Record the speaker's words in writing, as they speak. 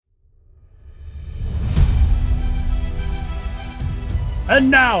And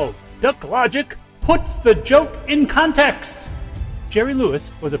now, Duck Logic puts the joke in context. Jerry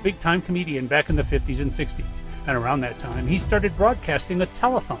Lewis was a big-time comedian back in the 50s and 60s, and around that time, he started broadcasting a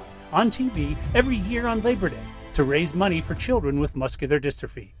telethon on TV every year on Labor Day to raise money for children with muscular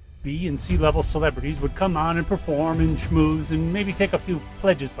dystrophy. B and C-level celebrities would come on and perform and schmooze and maybe take a few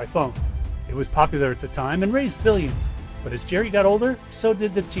pledges by phone. It was popular at the time and raised billions, but as Jerry got older, so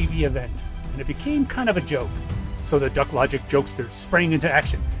did the TV event, and it became kind of a joke. So the Duck Logic jokesters sprang into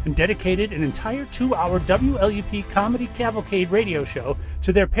action and dedicated an entire 2-hour WLUP comedy cavalcade radio show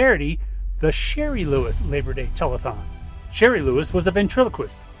to their parody, the Sheri Lewis Labor Day Telethon. Sheri Lewis was a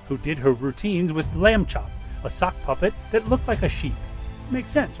ventriloquist who did her routines with Lamb Chop, a sock puppet that looked like a sheep.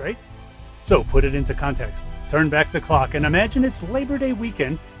 Makes sense, right? So put it into context. Turn back the clock and imagine it's Labor Day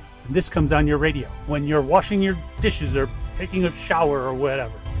weekend and this comes on your radio when you're washing your dishes or taking a shower or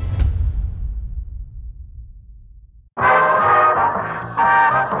whatever.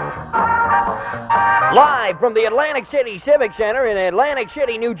 Live from the Atlantic City Civic Center in Atlantic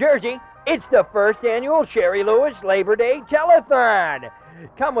City, New Jersey, it's the first annual Sheri Lewis Labor Day Telethon.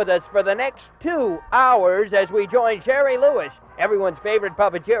 Come with us for the next 2 hours as we join Sheri Lewis, everyone's favorite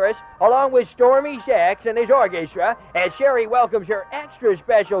puppeteerist, along with Stormy Sachs and his orchestra, as Sheri welcomes her extra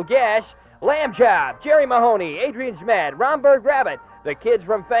special guests, Lamb Chop, Jerry Mahoney, Adrian Smad, Romberg Rabbit, the Kids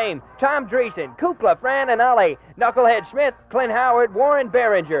from Fame, Tom Dreesen, Kukla, Fran and Ollie, Knucklehead Smith, Clint Howard, Warren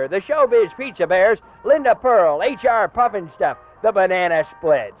Behringer, the Showbiz Pizza Bears, Linda Pearl, H.R. Puffin Stuff, the Banana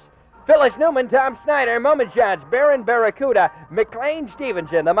Splits, Phyllis Newman, Tom Snyder, Moment Shots, Baron Barracuda, McLean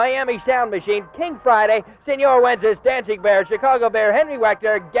Stevenson, the Miami Sound Machine, King Friday, Senor Wences, Dancing Bear, Chicago Bear, Henry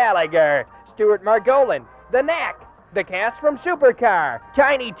Wechter, Gallagher, Stuart Margolin, The Knack, the cast from Supercar,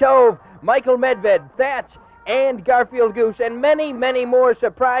 Tiny Tove, Michael Medved, Thats, and Garfield Goose, and many, many more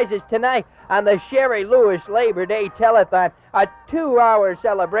surprises tonight on the Sheri Lewis Labor Day Telethon, a 2-hour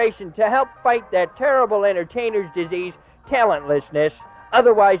celebration to help fight that terrible entertainer's disease, talentlessness,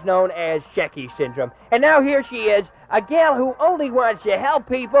 otherwise known as Sheki syndrome. And now here she is, a gal who only wants to help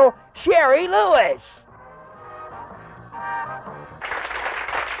people, Sheri Lewis.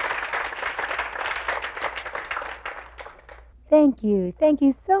 Thank you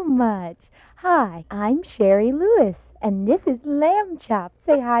so much. Hi, I'm Sheri Lewis, and this is Lamb Chop.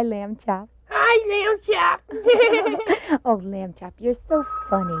 Say hi, Lamb Chop. Hi, Lamb Chop. Oh, Lamb Chop, you're so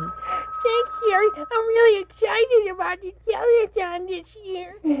funny. Thanks, Sheri. I'm really excited about the Telethon this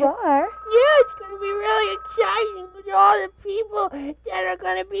year. You are? Yeah, it's going to be really exciting with all the people that are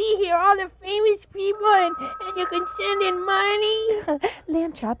going to be here, all the famous people, and you can send in money.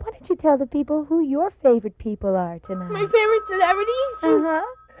 Lamb Chop, why don't you tell the people who your favorite people are tonight? My favorite celebrities? Uh-huh.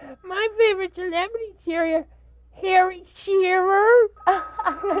 My favorite celebrities here are Harry Shearer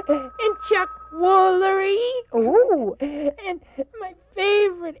and Chuck Woolery. Ooh. And my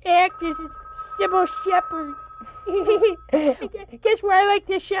favorite actress is Sybil Shepherd. Guess where I like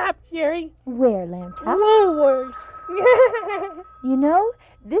to shop, Sheri? Where, Lamb Chop? Woolworths. You know,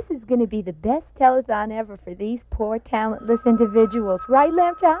 this is going to be the best telethon ever for these poor, talentless individuals. Right,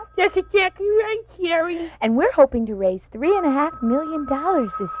 Lamb Chop? That's exactly right, Sheri. And we're hoping to raise $3.5 million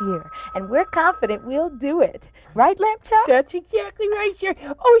this year. And we're confident we'll do it. Right, Lamb Chop? That's exactly right, Sheri.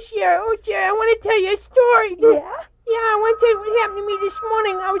 Oh, Sheri, I want to tell you a story. Yeah? Yeah, I want to tell you what happened to me this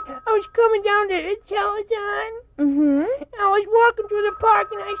morning. I was coming down to the Telethon. Mm-hmm. I was walking through the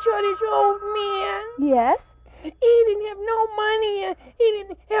park and I saw this old man. Yes? He didn't have no money. He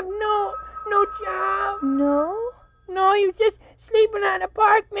didn't have no job. No? No, he was just sleeping on a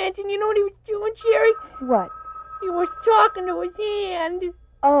park bench. And you know what he was doing, Sheri? What? He was talking to his hand.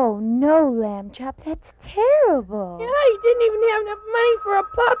 Oh, no, Lamb Chop. That's terrible. Yeah, he didn't even have enough money for a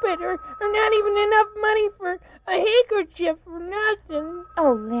puppet or not even enough money for a handkerchief or nothing.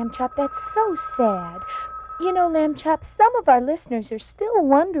 Oh, Lamb Chop, that's so sad. You know, Lamb Chop, some of our listeners are still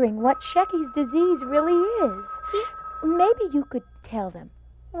wondering what Sheki's disease really is. Maybe you could tell them.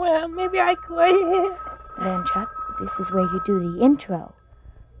 Well, maybe I could. Lamb Chop, this is where you do the intro.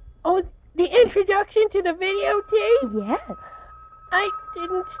 Oh, the introduction to the videotape? Yes. I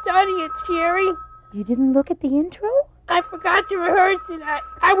didn't study it, Sheri. You didn't look at the intro? I forgot to rehearse it.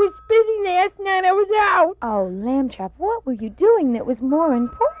 I was busy last night. I was out. Oh, Lamb Chop, what were you doing that was more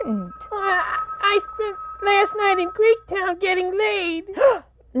important? I spent last night in Greektown getting laid.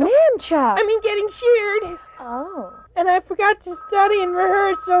 Lamb Chop! I mean, getting sheared. Oh. And I forgot to study and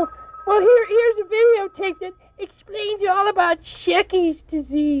rehearse, so... Well, here's a videotape that explains all about Sheki's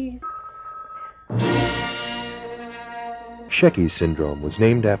disease. Sheki syndrome was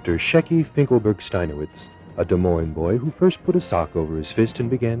named after Sheki Finkelberg-Steinowitz, a Des Moines boy who first put a sock over his fist and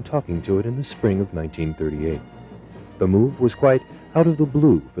began talking to it in the spring of 1938. The move was quite out of the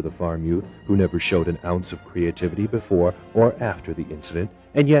blue for the farm youth who never showed an ounce of creativity before or after the incident,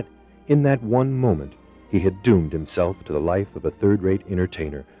 and yet, in that one moment, he had doomed himself to the life of a third-rate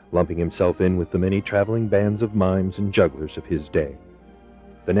entertainer, lumping himself in with the many traveling bands of mimes and jugglers of his day.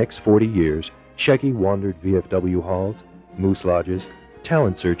 The next 40 years, Shecky wandered VFW halls, moose lodges,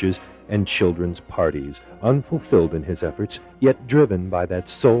 talent searches, and children's parties, unfulfilled in his efforts, yet driven by that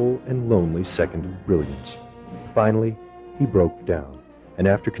sole and lonely second of brilliance. Finally, he broke down, and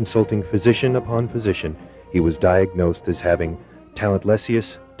after consulting physician upon physician, he was diagnosed as having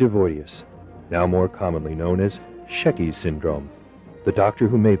talentlessius devoideus, now more commonly known as Shecky's syndrome. The doctor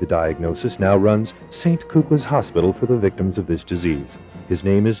who made the diagnosis now runs St. Kukla's Hospital for the victims of this disease. His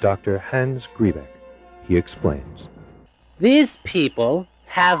name is Dr. Hans Griebeck. He explains. These people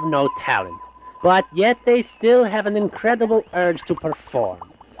have no talent, but yet they still have an incredible urge to perform.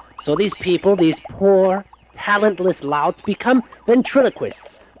 So these people, these poor, talentless louts, become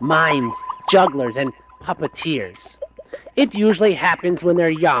ventriloquists, mimes, jugglers, and puppeteers. It usually happens when they're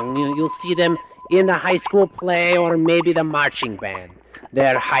young. You'll see them in the high school play or maybe the marching band.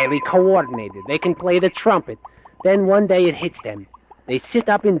 They're highly coordinated. They can play the trumpet. Then one day it hits them. They sit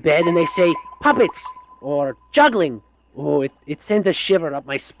up in bed and they say, puppets, or juggling. Oh, it sends a shiver up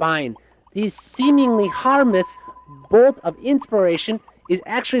my spine. These seemingly harmless bolt of inspiration is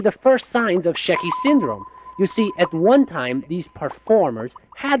actually the first signs of Shecky's syndrome. You see, at one time, these performers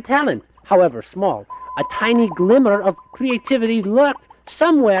had talent, however small. A tiny glimmer of creativity lurked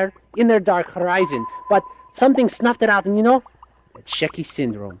somewhere in their dark horizon, but something snuffed it out, and it's Shecky's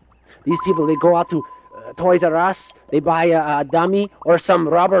syndrome. These people, they go out to Toys R Us, they buy a dummy or some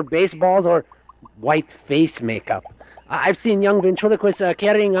rubber baseballs or white face makeup. I've seen young ventriloquists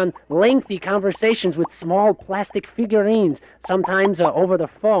carrying on lengthy conversations with small plastic figurines, sometimes over the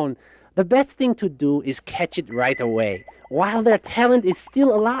phone. The best thing to do is catch it right away, while their talent is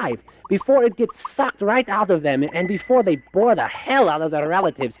still alive, before it gets sucked right out of them and before they bore the hell out of their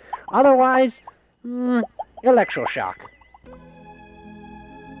relatives. Otherwise, electroshock.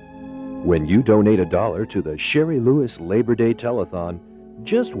 When you donate $1 to the Sheri Lewis Labor Day Telethon,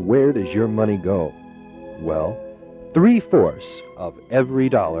 just where does your money go? Well, 3/4 of every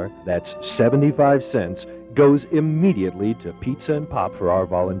dollar, that's 75 cents, goes immediately to pizza and pop for our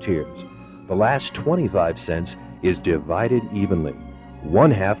volunteers. The last 25 cents is divided evenly.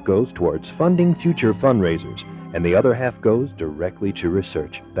 One half goes towards funding future fundraisers, and the other half goes directly to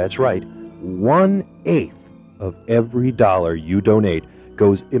research. That's right, 1/8 of every dollar you donate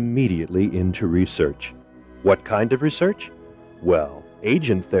goes immediately into research. What kind of research? Well,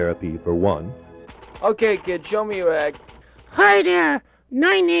 agent therapy for one. Okay, kid, show me your act. Hi there.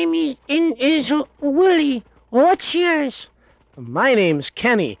 My name is Willie. What's yours? My name's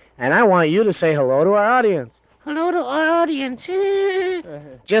Kenny, and I want you to say hello to our audience. Hello to our audience.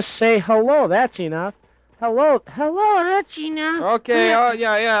 Just say hello, that's enough. Hello. Hello, that's enough. Okay,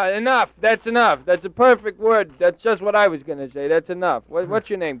 yeah, enough. That's enough. That's a perfect word. That's just what I was going to say. That's enough. What's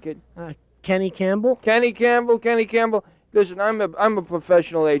your name, kid? Kenny Campbell. Kenny Campbell. Listen, I'm a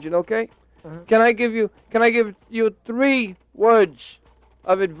professional agent, okay? Can I give you 3 words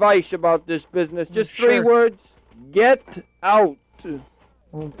of advice about this business? Just 3 words. Get out.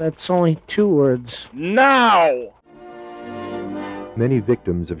 Well, that's only 2 words. Now! Many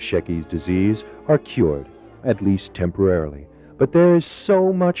victims of Shecky's disease are cured, at least temporarily, but there is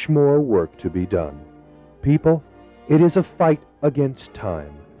so much more work to be done. People, it is a fight against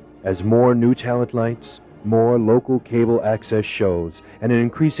time. As more new talent nights, more local cable access shows, and an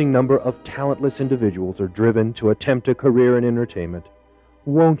increasing number of talentless individuals are driven to attempt a career in entertainment.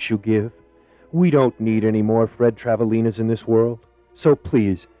 Won't you give? We don't need any more Fred Travelinas in this world. So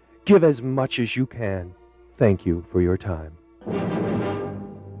please, give as much as you can. Thank you for your time.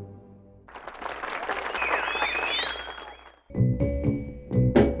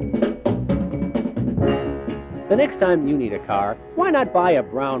 The next time you need a car, why not buy a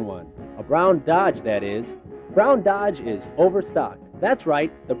brown one? A brown Dodge, that is. Brown Dodge is overstocked. That's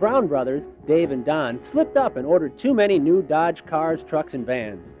right, the Brown brothers, Dave and Don, slipped up and ordered too many new Dodge cars, trucks, and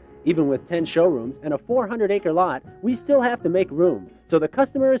vans. Even with 10 showrooms and a 400-acre lot, we still have to make room. So the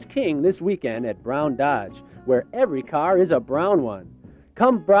customer is king this weekend at Brown Dodge, where every car is a brown one.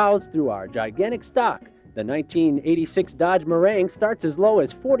 Come browse through our gigantic stock. The 1986 Dodge Meringue starts as low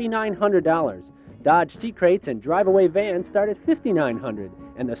as $4,900. Dodge Sea-Crates and drive-away vans start at $5,900,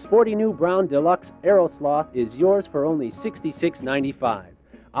 and the sporty new brown deluxe Aerosloth is yours for only $66.95.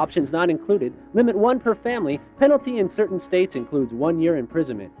 Options not included, limit 1 per family, penalty in certain states includes 1 year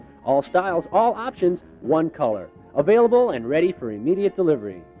imprisonment. All styles, all options, 1 color. Available and ready for immediate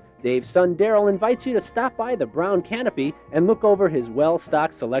delivery. Dave's son Daryl invites you to stop by the Brown Canopy and look over his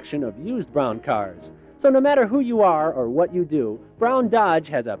well-stocked selection of used Brown cars. So no matter who you are or what you do, Brown Dodge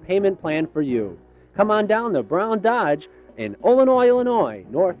has a payment plan for you. Come on down to Brown Dodge in Illinois, Illinois,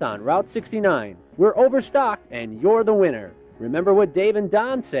 north on Route 69. We're overstocked and you're the winner. Remember what Dave and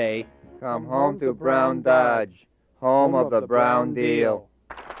Don say. Come home to Brown Dodge, home of the Brown deal.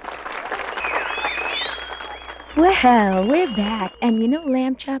 Well, we're back. And you know,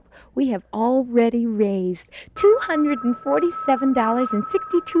 Lamb Chop, we have already raised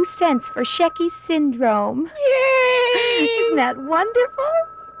 $247.62 for Shecky's syndrome. Yay! Isn't that wonderful?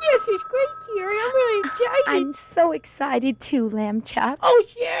 Yes, it's great, Sherry. I'm really excited. I'm so excited too, Lamb Chop. Oh,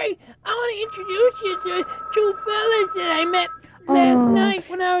 Sherry, I want to introduce you to two fellas that I met last night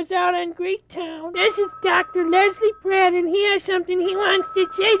when I was out on Greektown. This is Dr. Leslie Pratt, and he has something he wants to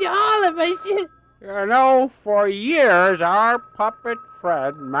say to all of us. You know, for years, our puppet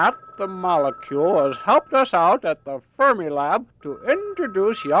friend, Matt the Molecule, has helped us out at the Fermilab to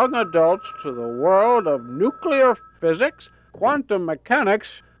introduce young adults to the world of nuclear physics, quantum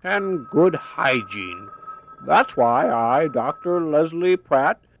mechanics, and good hygiene. That's why I, Dr. Leslie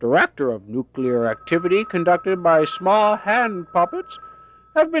Pratt, Director of Nuclear Activity conducted by small hand puppets,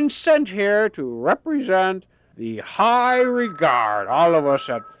 have been sent here to represent the high regard all of us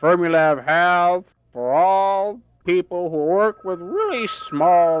at Fermilab have for all people who work with really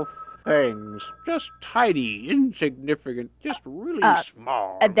small things. Just tidy, insignificant, just really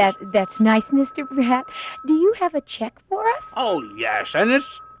small. That's nice, Mr. Pratt. Do you have a check for us? Oh, yes, and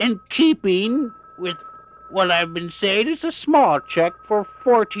it's in keeping with what I've been saying. It's a small check for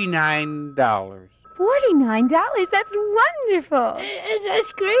 $49. $49? That's wonderful.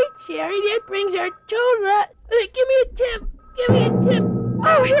 That's great, Sherry. That brings our total up. Give me a tip. Give me a tip.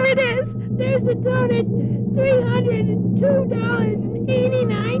 Oh, here it is. There's the total. It's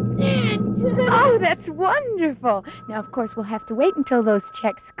 $302.89. Oh, that's wonderful. Now, of course, we'll have to wait until those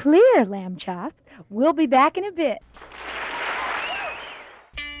checks clear, Lamb Chop. We'll be back in a bit.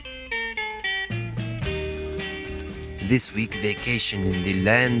 This week, vacation in the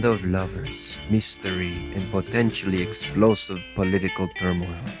land of lovers, mystery, and potentially explosive political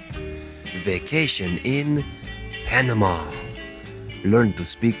turmoil. Vacation in Panama. Learn to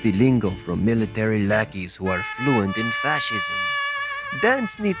speak the lingo from military lackeys who are fluent in fascism.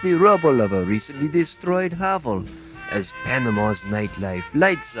 Dance neath the rubble of a recently destroyed hovel as Panama's nightlife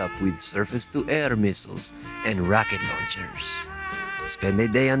lights up with surface-to-air missiles and rocket launchers. Spend a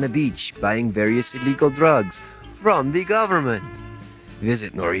day on the beach buying various illegal drugs from the government.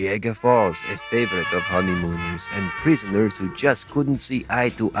 Visit Noriega Falls, a favorite of honeymooners and prisoners who just couldn't see eye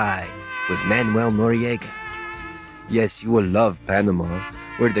to eye with Manuel Noriega. Yes, you will love Panama,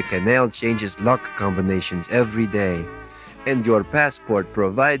 where the canal changes lock combinations every day, and your passport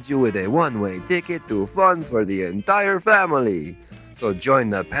provides you with a one-way ticket to fun for the entire family. So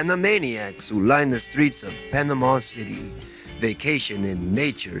join the Panamaniacs who line the streets of Panama City. Vacation in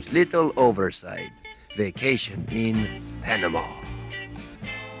nature's little oversight. Vacation in Panama.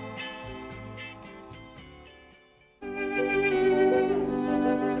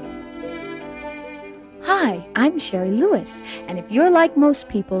 Hi, I'm Sheri Lewis, and if you're like most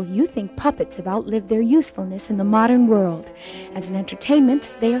people, you think puppets have outlived their usefulness in the modern world. As an entertainment,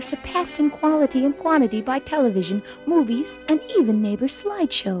 they are surpassed in quality and quantity by television, movies, and even neighbor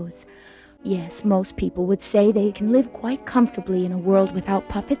slideshows. Yes, most people would say they can live quite comfortably in a world without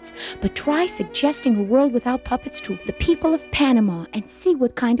puppets, but try suggesting a world without puppets to the people of Panama and see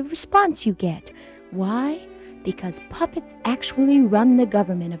what kind of response you get. Why? Because puppets actually run the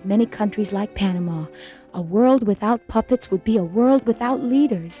government of many countries like Panama. A world without puppets would be a world without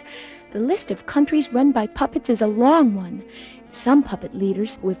leaders. The list of countries run by puppets is a long one. Some puppet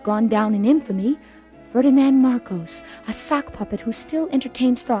leaders who have gone down in infamy: Ferdinand Marcos, a sock puppet who still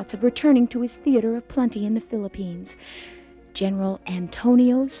entertains thoughts of returning to his theater of plenty in the Philippines. General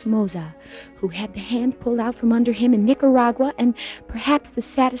Antonio Somoza, who had the hand pulled out from under him in Nicaragua, and perhaps the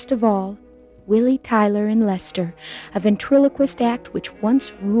saddest of all, Willie Tyler in Leicester, a ventriloquist act which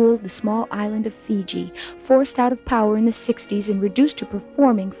once ruled the small island of Fiji, forced out of power in the 60s and reduced to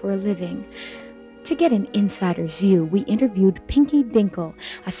performing for a living. To get an insider's view, we interviewed Pinky Dinkle,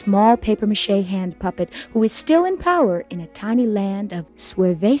 a small papier-mâché hand puppet who is still in power in a tiny land of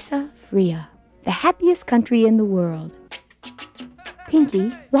Cerveza Fria, the happiest country in the world.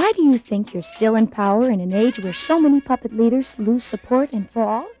 Pinky, why do you think you're still in power in an age where so many puppet leaders lose support and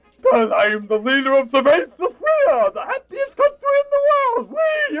fall? Because I am the leader of Cerveza Fria, the happiest country in the world.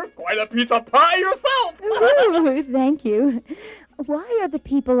 Whee! You're quite a piece of pie yourself. Ooh, thank you. Why are the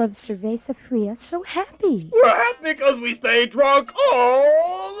people of Cerveza Fria so happy? We're happy because we stay drunk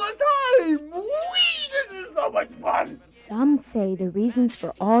all the much fun. Some say the reasons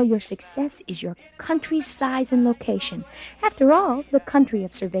for all your success is your country's size and location. After all, the country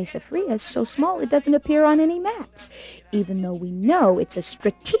of Cerveza Fria is so small it doesn't appear on any maps, even though we know it's a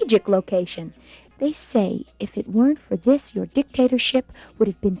strategic location. They say if it weren't for this, your dictatorship would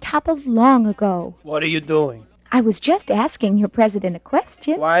have been toppled long ago. What are you doing? I was just asking your president a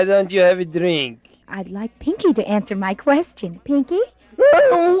question. Why don't you have a drink? I'd like Pinky to answer my question. Pinky?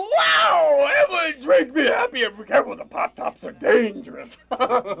 Wow! Every drink me happy and be careful, the Pop-Tops are dangerous.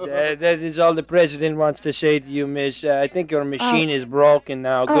 That is all the president wants to say to you, miss. I think your machine is broken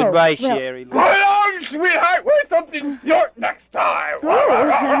now. Goodbye, Sheri. So long, sweetheart. Wear something short next time.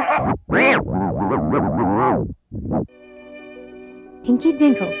 Pinky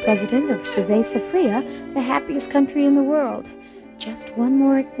Dinkle, president of Cerveza Fria, the happiest country in the world. Just one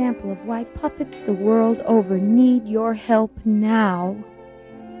more example of why puppets the world over need your help now.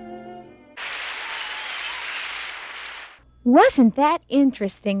 Wasn't that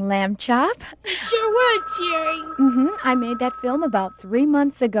interesting, Lamb Chop? It sure was, Sheri. I made that film about 3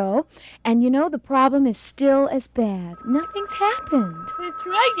 months ago, and you know the problem is still as bad. Nothing's happened. That's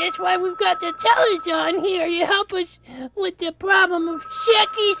right. That's why we've got the Telethon here to help us with the problem of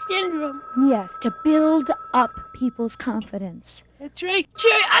Sheki syndrome. Yes, to build up people's confidence. That's right.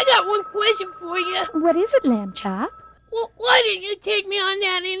 Sheri, I got one question for you. What is it, Lamb Chop? Well, why didn't you take me on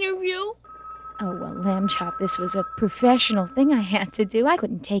that interview? Oh, well, Lamb Chop, this was a professional thing I had to do. I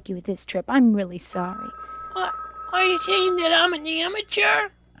couldn't take you with this trip. I'm really sorry. Are you saying that I'm an amateur?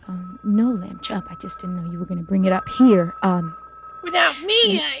 No, Lamb Chop, I just didn't know you were going to bring it up here. Without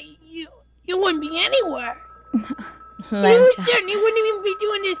me, you wouldn't be anywhere. Lamb You Chop. certainly wouldn't even be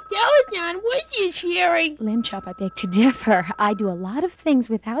doing this Telethon, would you, Sheri? Lamb Chop, I beg to differ. I do a lot of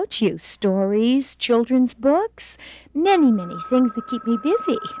things without you. Stories, children's books, many, many things that keep me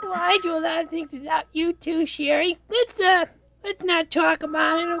busy. Well, I do a lot of things without you too, Sheri. Let's not talk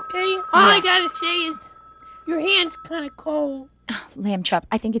about it, okay? All I gotta say is your hand's kind of cold. Lamb Chop,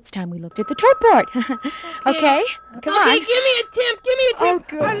 I think it's time we looked at the tote board. Okay? Come on. Okay, give me a tip. Oh,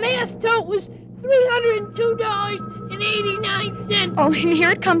 good. Our last tote was $302.89. Oh, and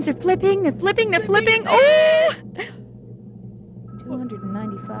here it comes. They're flipping. Oh!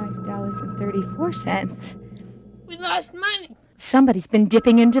 $295.34. We lost money. Somebody's been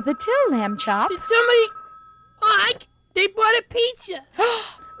dipping into the till, Lamb Chop. Did somebody... they bought a pizza.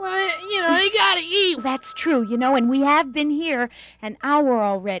 Well, they gotta eat. That's true, and we have been here an hour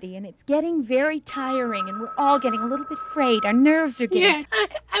already, and it's getting very tiring, and we're all getting a little bit frayed. Our nerves are getting... Yeah,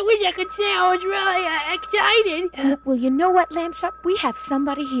 I wish I could say I was really excited. Well, you know what, Lamb Chop? We have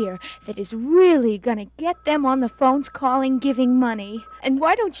somebody here that is really gonna get them on the phones calling, giving money. And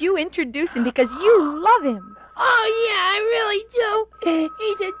why don't you introduce him, because you love him. Oh, yeah, I really do.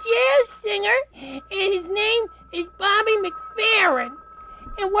 He's a jazz singer, and his name is Bobby McFerrin.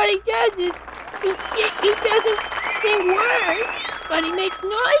 And what he does is, he doesn't sing words, but he makes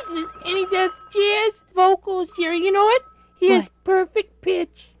noises, and he does jazz vocals here. You know what? He has perfect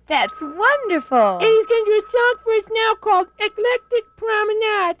pitch. That's wonderful. And he's going to do a song for us now called Eclectic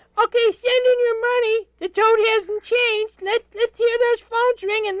Promenade. Okay, send in your money. The toad hasn't changed. Let's hear those phones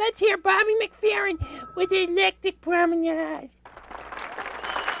ring, and let's hear Bobby McFerrin with Eclectic Promenade.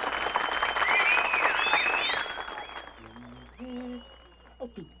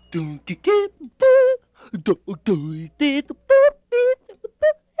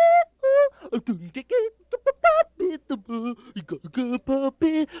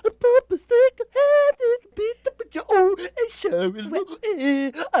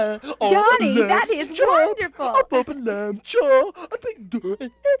 Donnie, that is wonderful. That's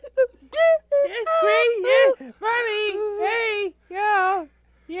great. Yeah. Bobby, hey, yo.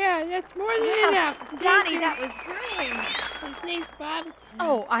 Yeah, that's more than enough. Donnie, that was great. His name's Bobby.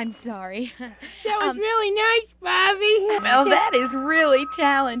 Oh, I'm sorry. That was really nice, Bobby. Well, that is really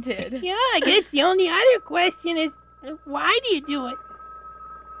talented. Yeah, I guess the only other question is, why do you do it?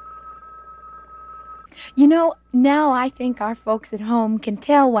 Now I think our folks at home can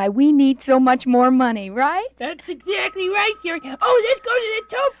tell why we need so much more money, right? That's exactly right, Sheri. Oh, let's go to the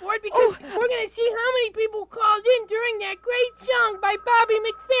tote board because we're going to see how many people called in during that great song by Bobby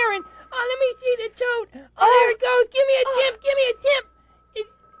McFerrin. Oh, let me see the tote. Oh, there it goes. Give me a tip. Give me a tip.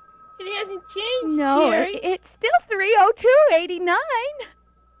 It hasn't changed, No, Sheri. it's still 302.89.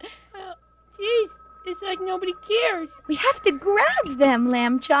 Well, geez, it's like nobody cares. We have to grab them,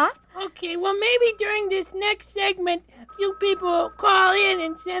 Lamb Chop. Okay, well, maybe during this next segment, you people will call in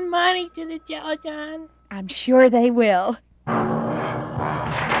and send money to the Telethon. I'm sure they will.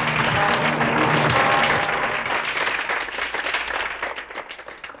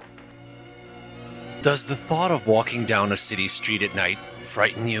 Does the thought of walking down a city street at night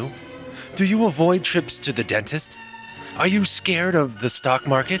frighten you? Do you avoid trips to the dentist? Are you scared of the stock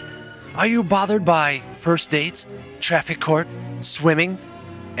market? Are you bothered by first dates, traffic court, swimming,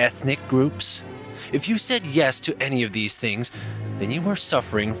 ethnic groups? If you said yes to any of these things, then you are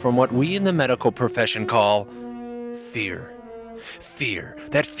suffering from what we in the medical profession call fear. Fear,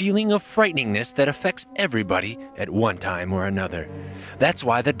 that feeling of frighteningness that affects everybody at one time or another. That's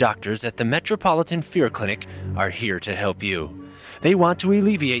why the doctors at the Metropolitan Fear Clinic are here to help you. They want to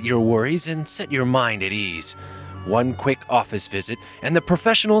alleviate your worries and set your mind at ease. One quick office visit, and the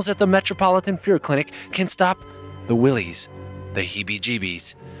professionals at the Metropolitan Fear Clinic can stop the willies, the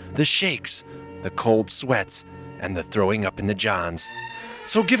heebie-jeebies, the shakes, the cold sweats, and the throwing up in the johns.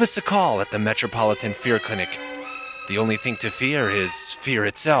 So give us a call at the Metropolitan Fear Clinic. The only thing to fear is fear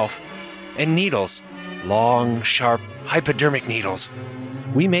itself. And needles. Long, sharp, hypodermic needles.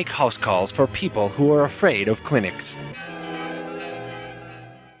 We make house calls for people who are afraid of clinics.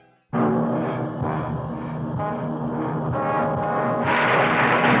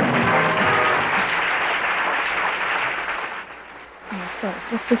 So,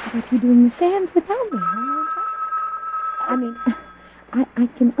 what's this about you doing the sands without me, huh? I mean, I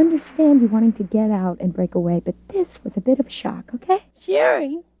can understand you wanting to get out and break away, but this was a bit of a shock, okay?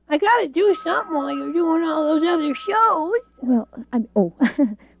 Sheri, I gotta do something while you're doing all those other shows. Well,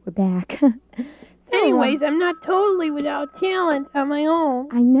 we're back. Anyways, I'm not totally without talent on my own.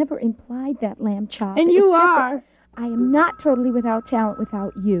 I never implied that, Lamb Chop. And you are. I am not totally without talent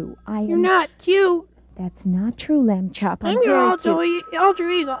without you. You're not cute. That's not true, Lamb Chop. I'm your alter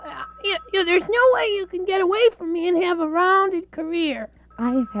ego. There's no way you can get away from me and have a rounded career.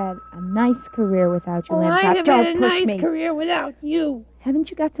 I have had a nice career without you, Lamb Chop. I have had a nice career without you. Haven't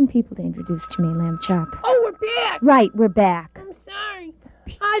you got some people to introduce to me, Lamb Chop? Oh, we're back. Right, we're back. I'm sorry.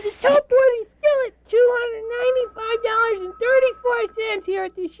 The top board is still at $295.34 here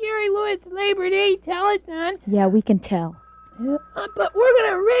at the Sheri Lewis Labor Day Telethon. Yeah, we can tell. But we're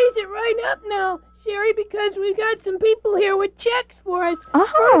going to raise it right up now, Sheri, because we've got some people here with checks for us.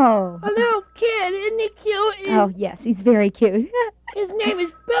 Oh. First, a little kid, isn't he cute? Oh, yes, he's very cute. His name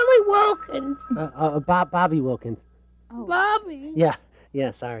is Billy Wilkins. Bobby Wilkins. Oh. Bobby?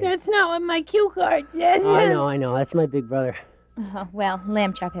 Yeah, sorry. That's not what my cue card says. I know. That's my big brother. Well,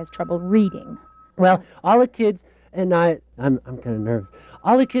 Lamb Chop has trouble reading. Well, all the kids and I'm kind of nervous.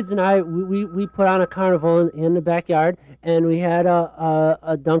 All the kids and I, we put on a carnival in the backyard, and we had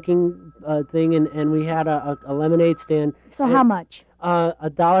a dunking thing, and we had a lemonade stand. So how much?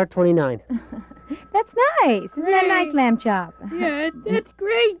 $1.29. That's nice. Isn't that nice, Lamb Chop? Yeah, that's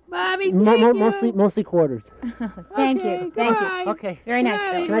great, Bobby. Mostly quarters. Thank you. Okay. It's very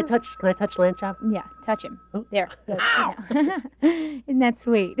nice. Can I touch Lamb Chop? Yeah, touch him. Oh. There. Ow! Isn't that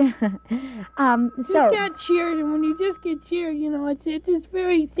sweet? Just got cheered, and when you just get cheered, it's just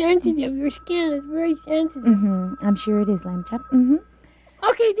very sensitive. Your skin is very sensitive. Mm-hmm. I'm sure it is, Lamb Chop. Mm-hmm.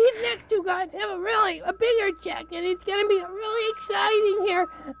 Okay, these next two guys have a bigger check, and it's going to be really exciting here.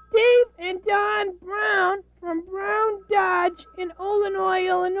 Dave and Don Brown from Brown Dodge in Illinois,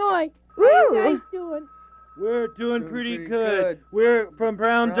 Illinois. How are you guys doing? We're doing pretty good. We're from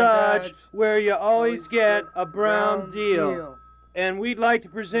Brown Dodge, where you always get a brown deal. And we'd like to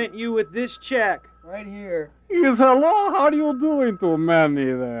present you with this check. Right here. Yes, hello. How are you doing to Manny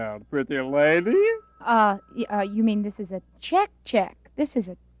there, pretty lady? You mean this is a check? This is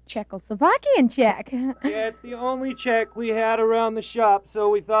a Czechoslovakian check. Yeah, it's the only check we had around the shop, so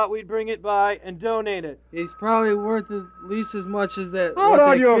we thought we'd bring it by and donate it. It's probably worth at least as much as that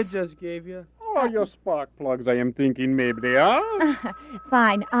kid just gave you. How are your spark plugs, I am thinking maybe they are?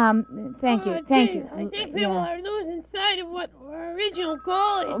 Fine. Thank you. I think people are losing sight of what our original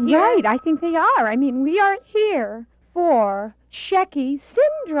goal is here. Right, I think they are. I mean, we are here for Sheki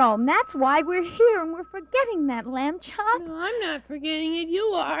syndrome. That's why we're here, and we're forgetting that, Lamb Chop. No, I'm not forgetting it. You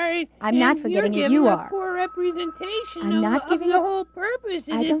are. I'm not forgetting it. You are. You're giving a poor representation of the whole purpose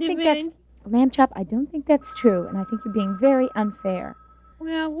of this event. Lamb Chop, I don't think that's true, and I think you're being very unfair.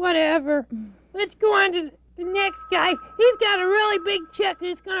 Well, whatever. Let's go on to the next guy. He's got a really big check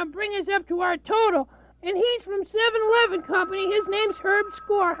that's going to bring us up to our total. And he's from 7-Eleven Company. His name's Herb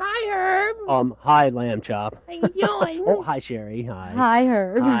Score. Hi, Herb. Hi, Lamb Chop. How you doing? Oh, hi, Sheri. Hi. Hi,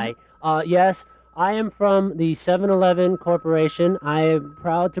 Herb. Hi. Yes, I am from the 7-Eleven Corporation. I am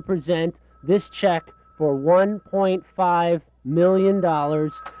proud to present this check for $1.5 million.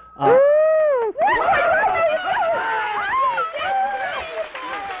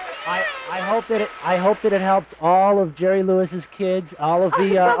 I hope that it helps all of Jerry Lewis's kids, all of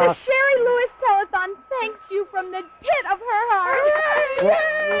the. Well, the Sheri Lewis Telethon thanks you from the pit of her heart.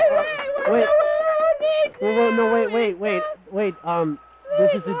 Wait. No, wait.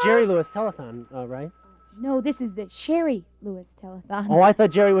 This is the Jerry Lewis Telethon, right? No, this is the Sheri Lewis Telethon. Oh, I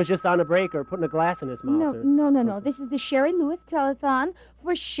thought Jerry was just on a break or putting a glass in his mouth. No. This is the Sheri Lewis Telethon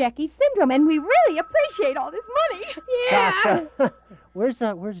for Sheki Syndrome, and we really appreciate all this money. Yeah. Gosh, where's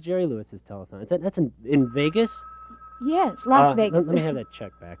Jerry Lewis's Telethon? That's in Vegas? Yes, Las Vegas. Let me have that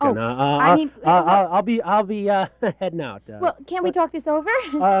check back. Oh, and, I'll be heading out. Well, can't we talk this over?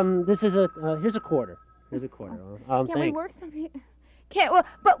 This is here's a quarter. Here's a quarter. Can't thanks. we work something?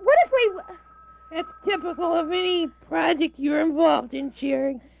 But what if we? That's typical of any project you're involved in,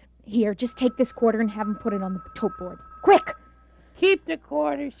 Sheri. Here, just take this quarter and have him put it on the tote board. Quick! Keep the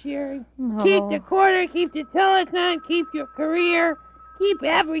quarter, Sheri. Oh. Keep the quarter, keep the telethon, keep your career, keep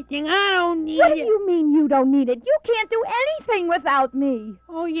everything. I don't need it. What do you mean you don't need it? You can't do anything without me.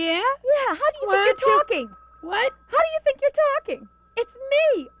 Oh, yeah? Yeah, how do you think you're talking? What? How do you think you're talking? It's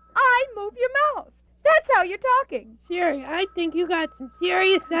me. I move your mouth. That's how you're talking. Sheri, I think you got some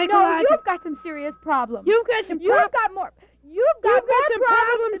serious psychological... No, you've got some serious problems. You've got some You've got more some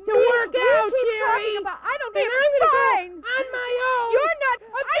problems to work out, Sheri. I don't think I'm gonna fine. go on my own. You're not...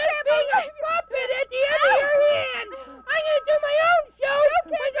 I'm just being a puppet at the end of your hand. I'm going to do my own show with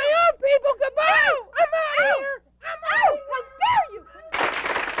my own people. Goodbye. I'm out of here. I'm out. How dare you?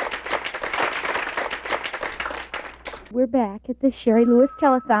 We're back at the Sheri Lewis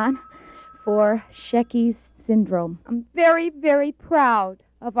Telethon for Sheki's Syndrome. I'm very, very proud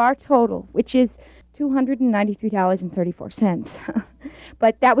of our total, which is $293.34.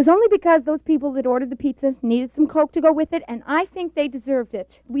 But that was only because those people that ordered the pizza needed some Coke to go with it, and I think they deserved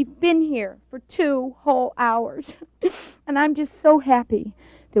it. We've been here for 2 whole hours, and I'm just so happy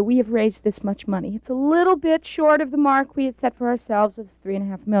that we have raised this much money. It's a little bit short of the mark we had set for ourselves of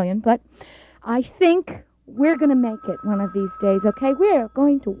 $3.5 million, but I think we're going to make it one of these days, okay? We're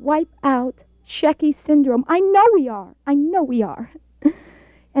going to wipe out Sheki Syndrome. I know we are.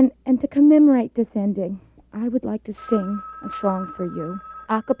 And to commemorate this ending, I would like to sing a song for you,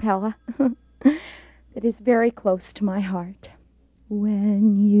 a cappella, that is very close to my heart.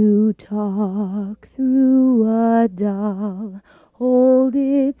 When you talk through a doll, hold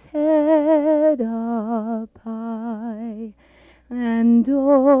its head up high, and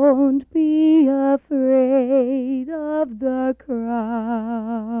don't be afraid of the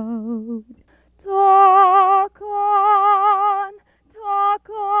crowd. Talk on,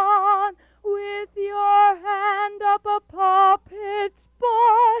 with your hand up a puppet's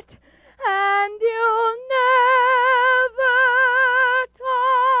butt, and you'll never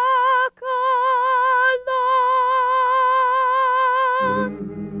talk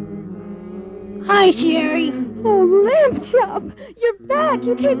alone. Hi, Sheri. Oh, Lamb Chop, you're back.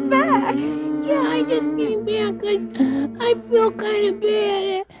 You came back. Yeah, I just came back because I feel kind of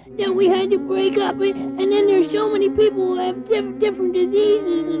bad that we had to break up, and then there's so many people who have different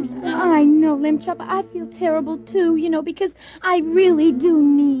diseases and stuff. I know, Lamb Chop. I feel terrible too, because I really do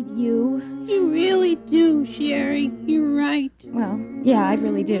need you. You really do, Sheri. You're right. Well, yeah, I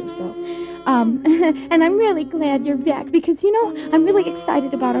really do, so... and I'm really glad you're back because, I'm really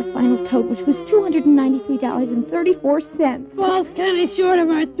excited about our final total, which was $293.34. Well, it's kind of short of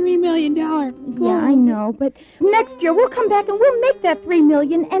our $3 million goal. Yeah, I know, but next year we'll come back and we'll make that $3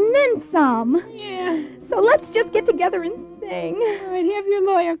 million and then some. Yeah. So let's just get together and sing. All right, have your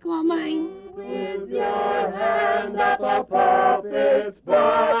lawyer call mine. With your hand up a puppet's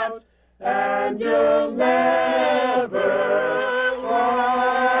butt, and you'll never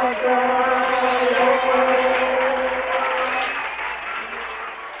walk alone.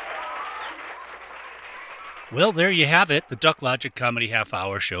 Well, there you have it, the Duck Logic Comedy Half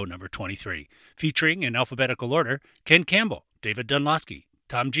Hour Show number 23, featuring, in alphabetical order, Ken Campbell, David Dunlosky,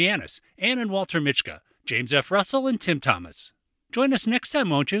 Tom Giannis, Ann and Walter Mitchka, James F. Russell, and Tim Thomas. Join us next time,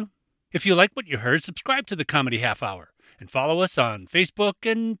 won't you? If you like what you heard, subscribe to the Comedy Half Hour, and follow us on Facebook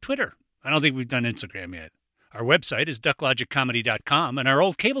and Twitter. I don't think we've done Instagram yet. Our website is ducklogiccomedy.com, and our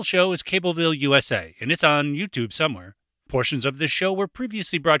old cable show is Cableville USA, and it's on YouTube somewhere. Portions of this show were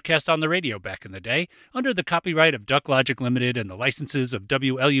previously broadcast on the radio back in the day under the copyright of Duck Logic Limited and the licenses of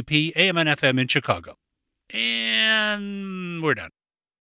WLUP AM and FM in Chicago. And we're done.